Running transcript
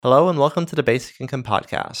Hello and welcome to the Basic Income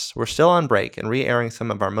Podcast. We're still on break and re-airing some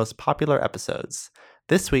of our most popular episodes.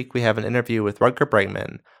 This week we have an interview with Rutger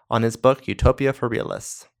Bregman on his book Utopia for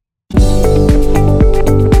Realists. Hello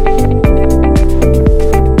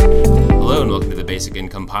and welcome to the Basic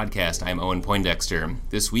Income Podcast. I'm Owen Poindexter.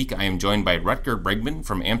 This week I am joined by Rutger Bregman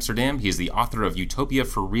from Amsterdam. He is the author of Utopia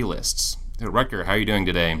for Realists. Rutger, how are you doing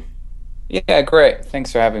today? Yeah, great.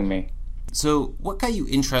 Thanks for having me. So, what got you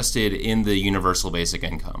interested in the universal basic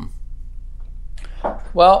income?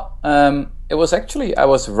 Well, it was actually, I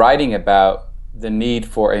was writing about the need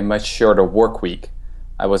for a much shorter work week.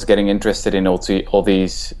 I was getting interested in all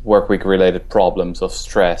these work week related problems of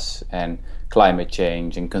stress and climate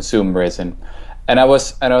change and consumerism. And I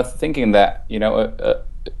was thinking that,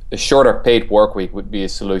 a shorter paid work week would be a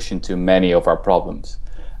solution to many of our problems.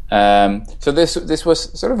 So this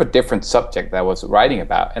was sort of a different subject that I was writing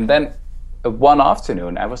about. And then one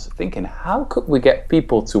afternoon, I was thinking, how could we get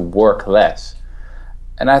people to work less?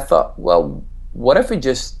 And I thought, well, what if we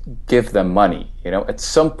just give them money? At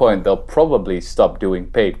some point, they'll probably stop doing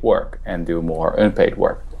paid work and do more unpaid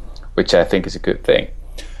work, which I think is a good thing.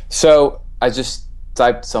 So I just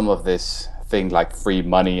typed some of this thing like free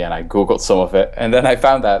money, and I Googled some of it. And then I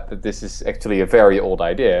found out that this is actually a very old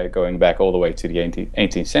idea, going back all the way to the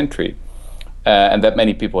 18th century. And that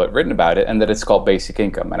many people had written about it, and that it's called basic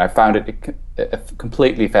income. And I found it a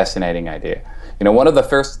completely fascinating idea. One of the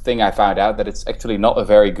first thing I found out that it's actually not a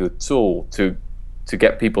very good tool to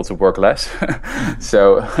get people to work less.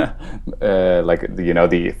 So,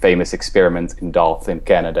 the famous experiment in Dalth in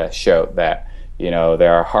Canada showed that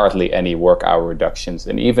there are hardly any work hour reductions,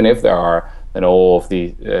 and even if there are, then all of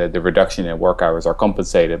the reduction in work hours are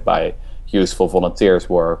compensated by useful volunteers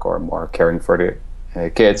work or more caring for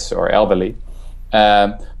the kids or elderly.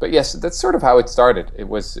 But yes, that's sort of how it started. It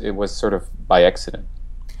was sort of by accident.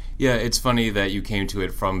 Yeah, it's funny that you came to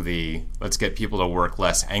it from the let's get people to work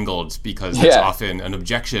less angled, because it's often an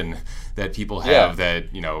objection that people have that,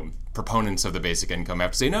 proponents of the basic income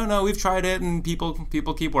have to say, no, we've tried it and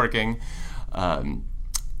people keep working.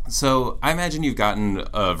 So I imagine you've gotten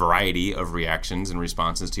a variety of reactions and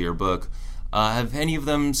responses to your book. Have any of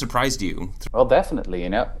them surprised you? Well, definitely.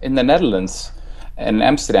 In the Netherlands and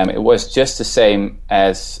Amsterdam, it was just the same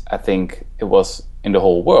as I think it was in the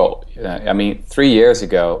whole world. 3 years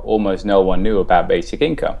ago, almost no one knew about basic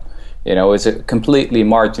income. It's a completely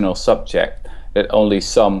marginal subject that only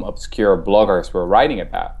some obscure bloggers were writing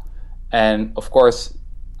about. And of course,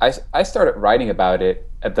 I started writing about it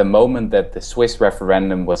at the moment that the Swiss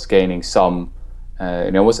referendum was gaining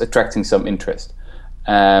was attracting some interest.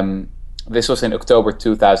 This was in October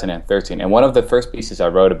 2013, and one of the first pieces I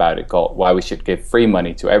wrote about it, called Why We Should Give Free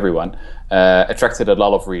Money to Everyone, attracted a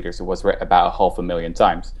lot of readers. It was read about 500,000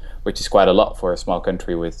 times, which is quite a lot for a small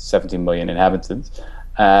country with 17 million inhabitants.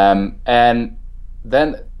 And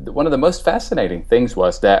then one of the most fascinating things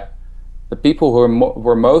was that the people who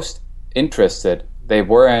were most interested, they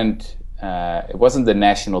weren't, it wasn't the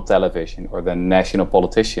national television or the national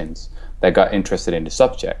politicians that got interested in the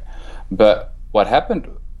subject. But what happened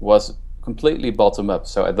was completely bottom up.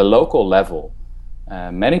 So at the local level,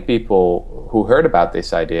 many people who heard about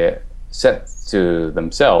this idea said to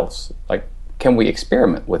themselves, like, can we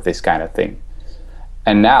experiment with this kind of thing?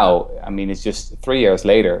 And now, it's just 3 years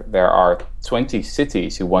later, there are 20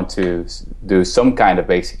 cities who want to do some kind of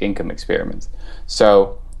basic income experiment.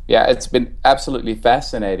 So yeah, it's been absolutely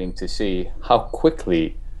fascinating to see how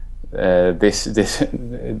quickly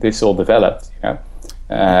this all developed.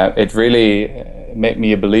 It really made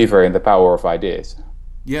me a believer in the power of ideas.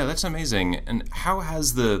 Yeah, that's amazing. And how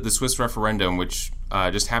has the Swiss referendum, which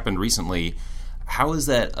just happened recently, how has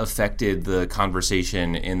that affected the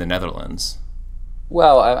conversation in the Netherlands?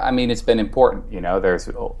 Well, it's been important. There's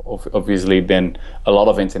obviously been a lot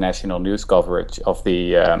of international news coverage of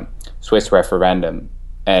the Swiss referendum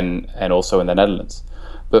and also in the Netherlands.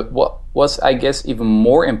 But what was, I guess, even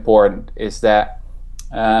more important is that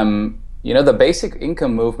the basic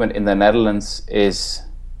income movement in the Netherlands is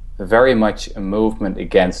very much a movement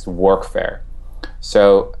against workfare.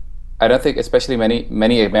 So I don't think, especially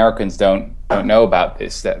many Americans don't know about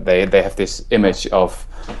this, that they have this image of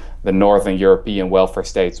the Northern European welfare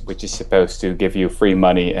states, which is supposed to give you free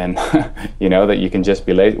money and that you can just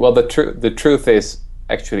be lazy. Well, the truth is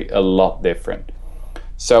actually a lot different.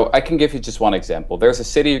 So I can give you just one example. There's a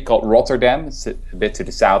city called Rotterdam. It's a bit to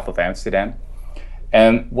the south of Amsterdam.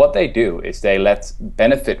 And what they do is they let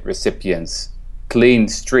benefit recipients clean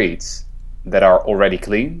streets that are already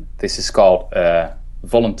clean. This is called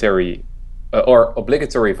voluntary or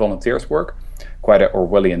obligatory volunteers work, quite an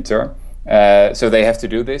Orwellian term. So they have to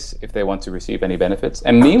do this if they want to receive any benefits.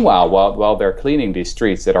 And meanwhile, while they're cleaning these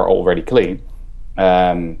streets that are already clean,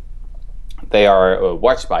 they are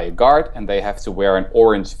watched by a guard, and they have to wear an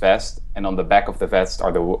orange vest. And on the back of the vest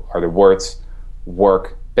are the words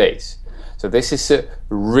 "work base." So this is a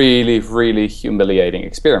really, really humiliating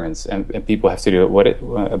experience, and people have to do it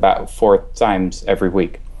about 4 times every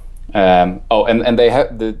week. And they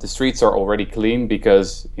have the streets are already clean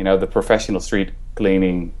because the professional street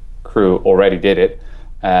cleaning crew already did it.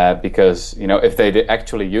 Because if they did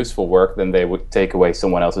actually useful work, then they would take away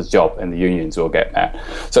someone else's job, and the unions will get mad.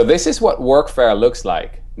 So this is what workfare looks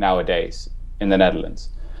like nowadays in the Netherlands,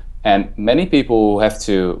 and many people who have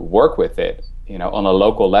to work with it, on a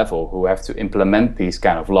local level, who have to implement these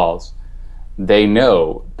kind of laws, they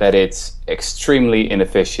know that it's extremely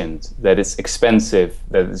inefficient, that it's expensive,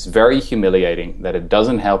 that it's very humiliating, that it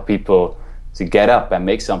doesn't help people to get up and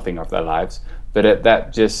make something of their lives. But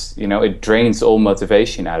that just, it drains all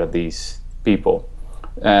motivation out of these people.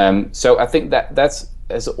 So I think that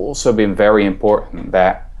has also been very important,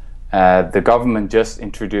 that the government just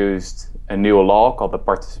introduced a new law called the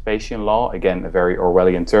participation law, again, a very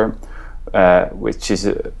Orwellian term, which is,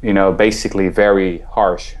 basically very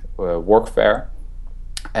harsh workfare.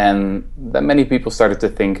 And then many people started to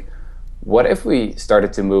think, what if we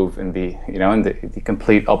started to move in the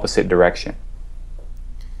complete opposite direction?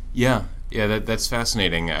 Yeah, that's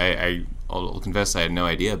fascinating. I'll confess I had no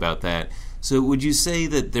idea about that. So would you say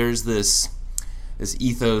that there's this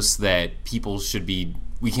ethos that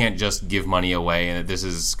we can't just give money away, and that this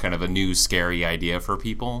is kind of a new scary idea for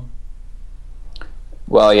people?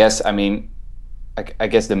 Well, yes. I mean, I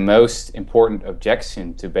guess the most important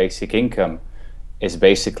objection to basic income is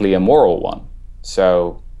basically a moral one.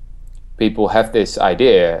 So people have this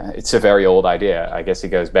idea. It's a very old idea. I guess it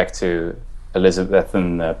goes back to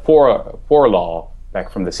Elizabethan poor law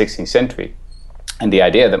back from the 16th century. And the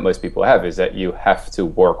idea that most people have is that you have to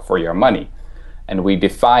work for your money. And we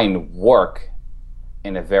define work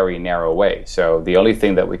in a very narrow way. So the only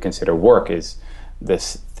thing that we consider work is the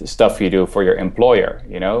stuff you do for your employer,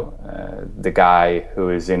 the guy who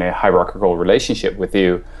is in a hierarchical relationship with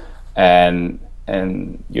you, and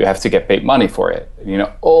you have to get paid money for it.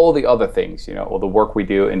 All the other things, all the work we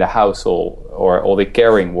do in the household, or all the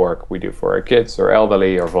caring work we do for our kids or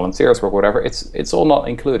elderly or volunteers work, whatever, it's all not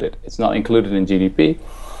included. It's not included in GDP,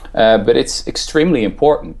 but it's extremely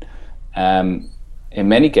important. In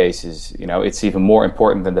many cases, it's even more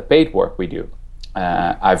important than the paid work we do.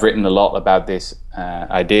 I've written a lot about this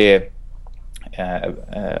idea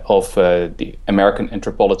of the American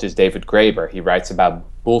anthropologist David Graeber. He writes about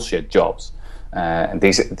bullshit jobs. And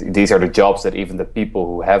these are the jobs that even the people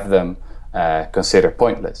who have them consider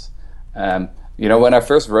pointless. When I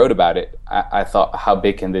first wrote about it, I thought, how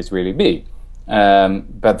big can this really be?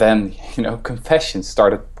 But then, confessions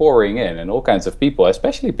started pouring in, and all kinds of people,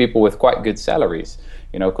 especially people with quite good salaries,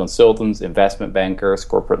 consultants, investment bankers,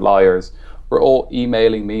 corporate lawyers, were all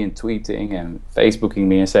emailing me and tweeting and Facebooking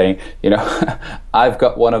me and saying, I've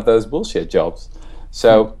got one of those bullshit jobs.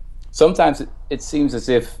 So sometimes it seems as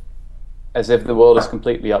if the world is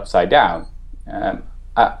completely upside down.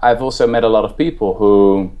 I've also met a lot of people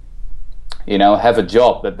who, have a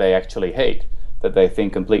job that they actually hate, that they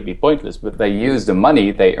think completely pointless, but they use the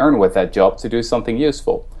money they earn with that job to do something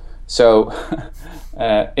useful. So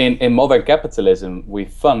in modern capitalism, we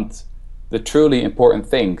fund the truly important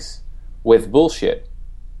things with bullshit.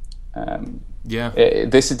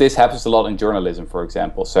 This happens a lot in journalism, for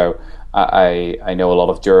example. So I know a lot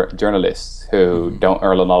of journalists who don't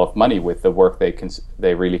earn a lot of money with the work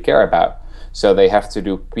they really care about. So they have to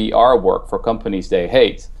do PR work for companies they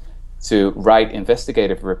hate to write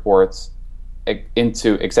investigative reports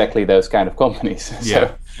into exactly those kind of companies.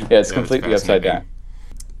 So it's completely upside down.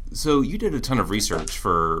 So you did a ton of research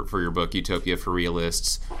for your book, Utopia for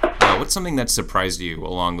Realists. What's something that surprised you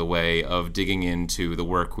along the way of digging into the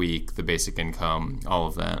work week, the basic income, all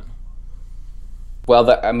of that? Well,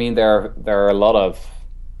 there are a lot of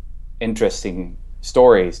interesting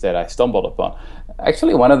stories that I stumbled upon.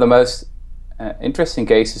 Actually, one of the most interesting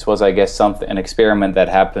cases was, I guess, an experiment that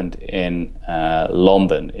happened in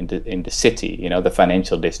London, in the city, the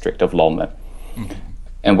financial district of London. Mm-hmm.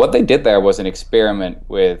 And what they did there was an experiment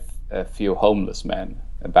with a few homeless men,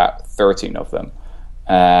 about 13 of them.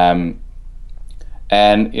 And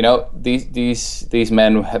these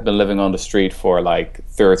men had been living on the street for like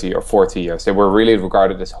 30 or 40 years. They were really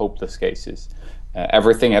regarded as hopeless cases.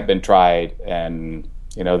 Everything had been tried, and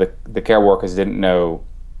the care workers didn't know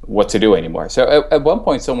what to do anymore. So at one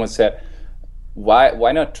point, someone said,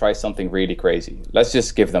 why not try something really crazy? Let's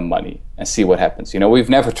just give them money and see what happens. We've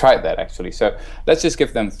never tried that actually. So let's just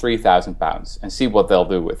give them £3,000 and see what they'll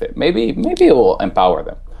do with it. Maybe it will empower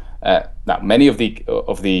them. Now, many of the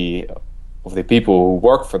people who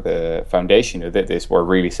work for the foundation who did this were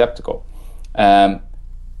really skeptical.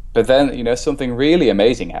 But then, something really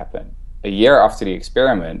amazing happened. A year after the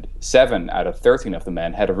experiment, 7 out of 13 of the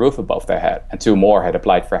men had a roof above their head, and 2 more had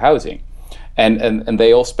applied for housing. And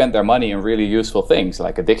they all spent their money on really useful things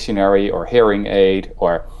like a dictionary or hearing aid,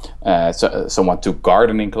 or someone took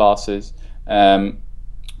gardening classes.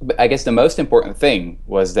 But I guess the most important thing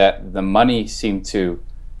was that the money seemed to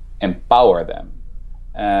empower them.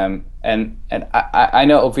 And I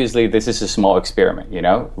know obviously this is a small experiment,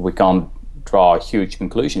 we can't draw huge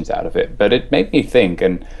conclusions out of it, but it made me think,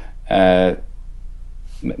 and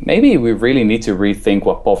maybe we really need to rethink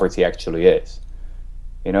what poverty actually is.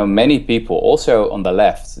 Many people, also on the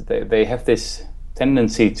left, they have this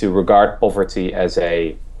tendency to regard poverty as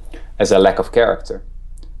a lack of character.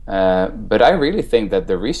 But I really think that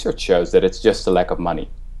the research shows that it's just a lack of money.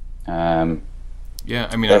 Yeah,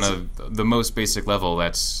 I mean, on the most basic level,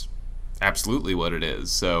 that's absolutely what it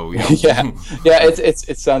is. So yeah,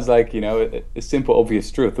 it sounds like a simple,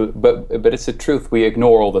 obvious truth, but it's a truth we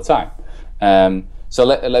ignore all the time. So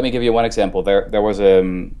let me give you one example. There was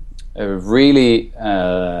a really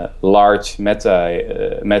large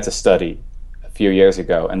meta study a few years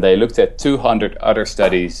ago, and they looked at 200 other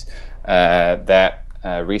studies that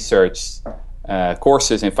researched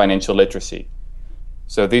courses in financial literacy.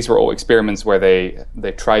 So these were all experiments where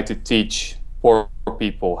they tried to teach poor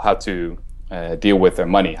people how to deal with their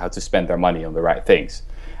money, how to spend their money on the right things.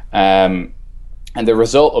 And the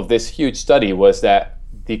result of this huge study was that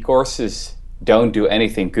the courses don't do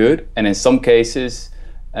anything good, and in some cases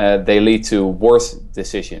they lead to worse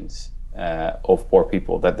decisions of poor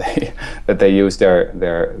people, that they use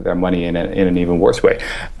their money in an even worse way.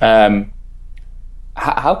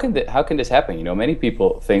 How can this happen? Many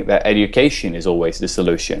people think that education is always the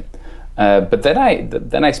solution. But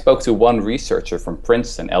then I spoke to one researcher from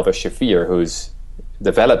Princeton, Elder Shafir, who's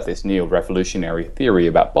developed this new revolutionary theory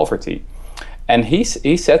about poverty. And he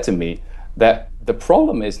said to me that the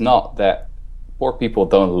problem is not that poor people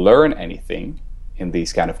don't learn anything in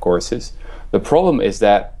these kind of courses. The problem is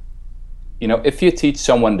that, if you teach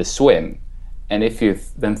someone to swim, and if you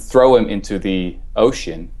then throw him into the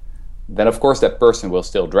ocean, then of course that person will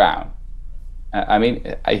still drown.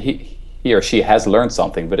 He or she has learned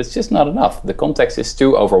something, but it's just not enough. The context is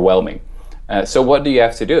too overwhelming. So what do you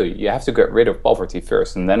have to do? You have to get rid of poverty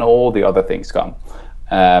first, and then all the other things come.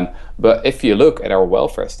 But if you look at our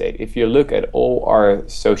welfare state, if you look at all our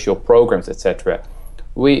social programs, etc.,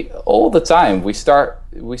 all the time we start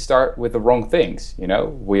with the wrong things.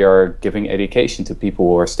 We are giving education to people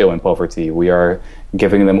who are still in poverty. We are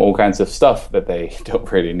giving them all kinds of stuff that they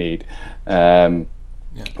don't really need.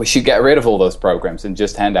 We should get rid of all those programs and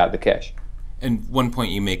just hand out the cash. And one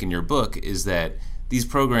point you make in your book is that these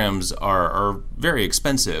programs are very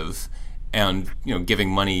expensive, and giving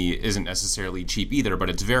money isn't necessarily cheap either, but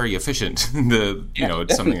it's very efficient.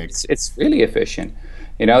 It's something it's really efficient.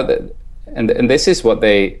 And this is what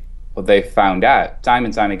they found out time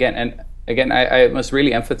and time again. And again, I must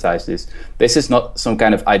really emphasize this. This is not some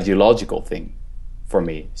kind of ideological thing for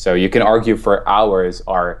me. So you can argue for hours,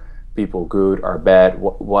 are people good or bad?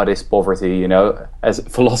 What is poverty? As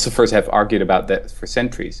philosophers have argued about that for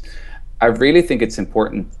centuries. I really think it's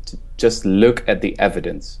important to just look at the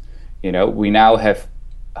evidence. We now have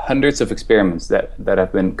hundreds of experiments that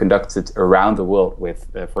have been conducted around the world with,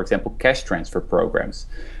 for example, cash transfer programs.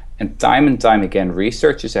 And time again,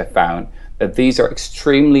 researchers have found that these are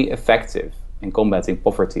extremely effective in combating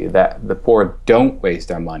poverty, that the poor don't waste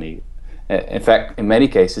their money. In fact, in many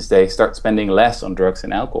cases, they start spending less on drugs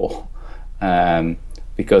and alcohol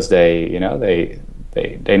because they now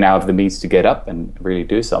have the means to get up and really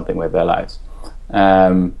do something with their lives.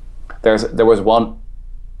 There was one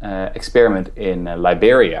experiment in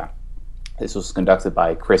Liberia. This was conducted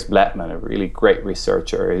by Chris Bregman, a really great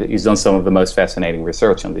researcher. He's done some of the most fascinating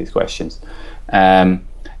research on these questions. And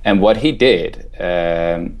what he did,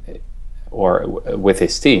 or with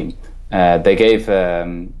his team, they gave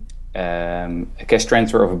a cash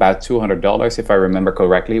transfer of about $200, if I remember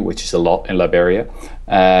correctly, which is a lot in Liberia,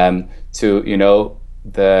 to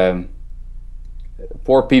the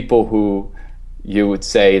poor people who you would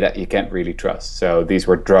say that you can't really trust. So these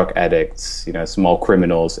were drug addicts, small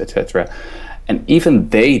criminals, etc. And even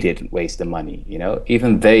they didn't waste the money.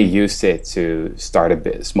 Even they used it to start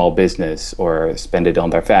a small business or spend it on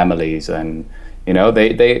their families, and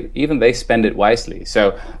They spend it wisely.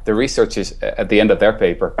 So the researchers at the end of their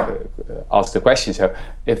paper ask the question: so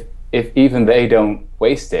if even they don't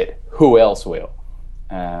waste it, who else will?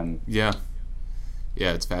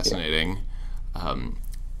 It's fascinating.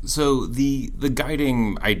 So the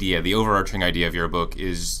guiding idea, the overarching idea of your book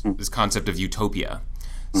is this concept of utopia.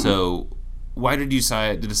 So why did you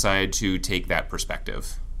decide to take that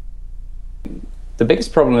perspective? The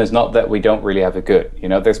biggest problem is not that we don't really have a good.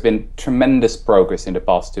 There's been tremendous progress in the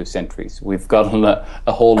past 2 centuries. We've gotten a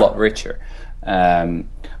whole lot richer.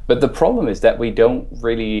 But the problem is that we don't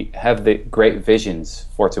really have the great visions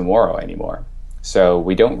for tomorrow anymore. So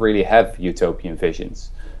we don't really have utopian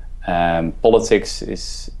visions. Politics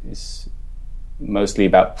is mostly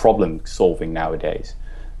about problem solving nowadays,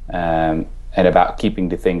 and about keeping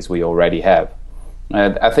the things we already have.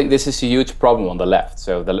 I think this is a huge problem on the left.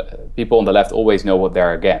 So the people on the left always know what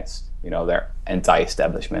they're against. They're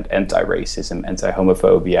anti-establishment, anti-racism,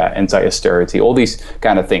 anti-homophobia, anti-austerity, all these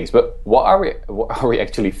kind of things. But what are we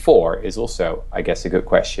actually for is also, I guess, a good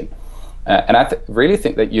question. And I really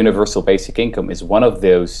think that universal basic income is one of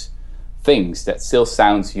those things that still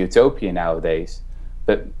sounds utopian nowadays,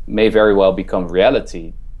 but may very well become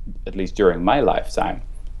reality, at least during my lifetime.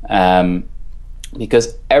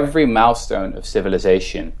 Because every milestone of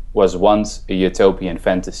civilization was once a utopian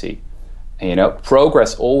fantasy. And,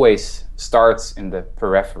 progress always starts in the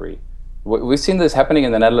periphery. We've seen this happening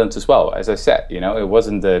in the Netherlands as well. As I said, it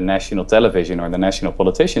wasn't the national television or the national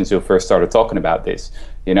politicians who first started talking about this.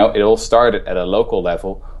 It all started at a local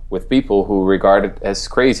level with people who regarded as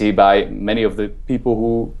crazy by many of the people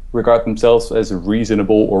who regard themselves as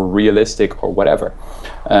reasonable or realistic or whatever.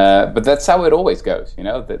 But that's how it always goes.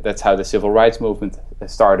 That's how the civil rights movement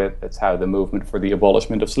has started. That's how the movement for the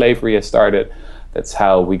abolishment of slavery has started. That's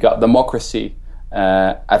how we got democracy.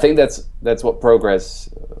 I think that's what progress,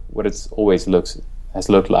 what it's always has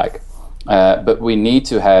looked like. But we need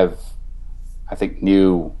to have, I think,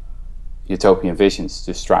 new utopian visions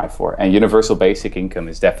to strive for, and universal basic income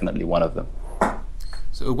is definitely one of them.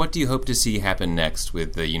 So what do you hope to see happen next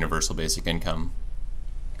with the universal basic income?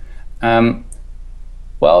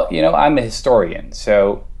 Well, I'm a historian,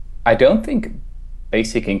 so I don't think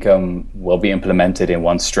basic income will be implemented in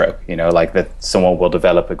one stroke, like that someone will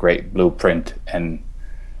develop a great blueprint and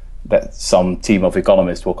that some team of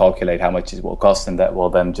economists will calculate how much it will cost and that will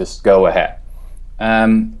then just go ahead.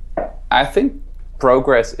 I think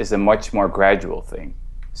progress is a much more gradual thing.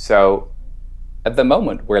 So at the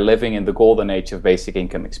moment, we're living in the golden age of basic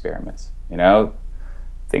income experiments.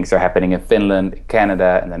 Things are happening in Finland, in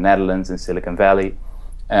Canada, in the Netherlands, in Silicon Valley.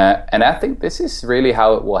 And I think this is really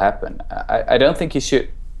how it will happen. I don't think you should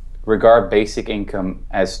regard basic income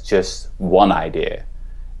as just one idea.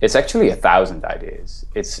 It's actually 1,000 ideas.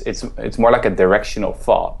 It's more like a directional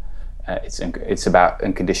thought. It's about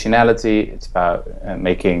unconditionality. It's about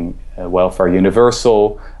making welfare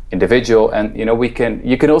universal, individual, and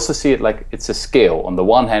you can also see it like it's a scale. On the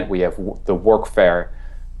one hand, we have the workfare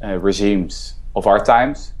regimes of our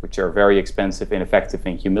times, which are very expensive, ineffective,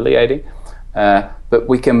 and humiliating. But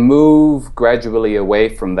we can move gradually away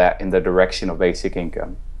from that in the direction of basic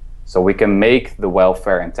income. So we can make the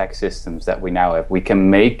welfare and tax systems that we now have, we can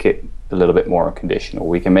make it a little bit more unconditional.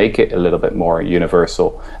 We can make it a little bit more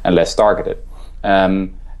universal and less targeted.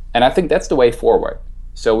 And I think that's the way forward.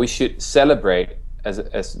 So we should celebrate,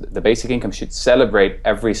 as the basic income should celebrate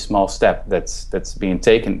every small step that's being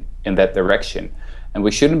taken in that direction. And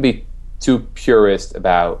we shouldn't be too purist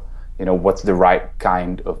about what's the right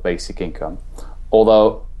kind of basic income.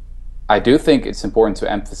 Although I do think it's important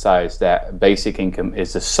to emphasize that basic income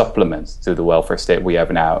is a supplement to the welfare state we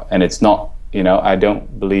have now. And it's not, I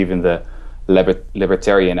don't believe in the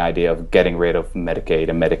libertarian idea of getting rid of Medicaid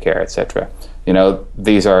and Medicare, etc.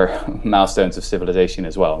 These are milestones of civilization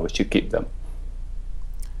as well. We should keep them.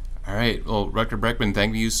 All right. Well, Rutger Bregman,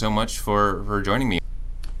 thank you so much for joining me.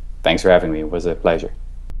 Thanks for having me. It was a pleasure.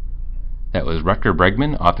 That was Rutger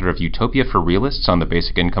Bregman, author of Utopia for Realists on the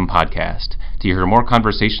Basic Income Podcast. To hear more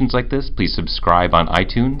conversations like this, please subscribe on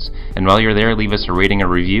iTunes. And while you're there, leave us a rating or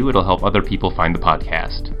review. It'll help other people find the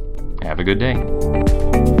podcast. Have a good day.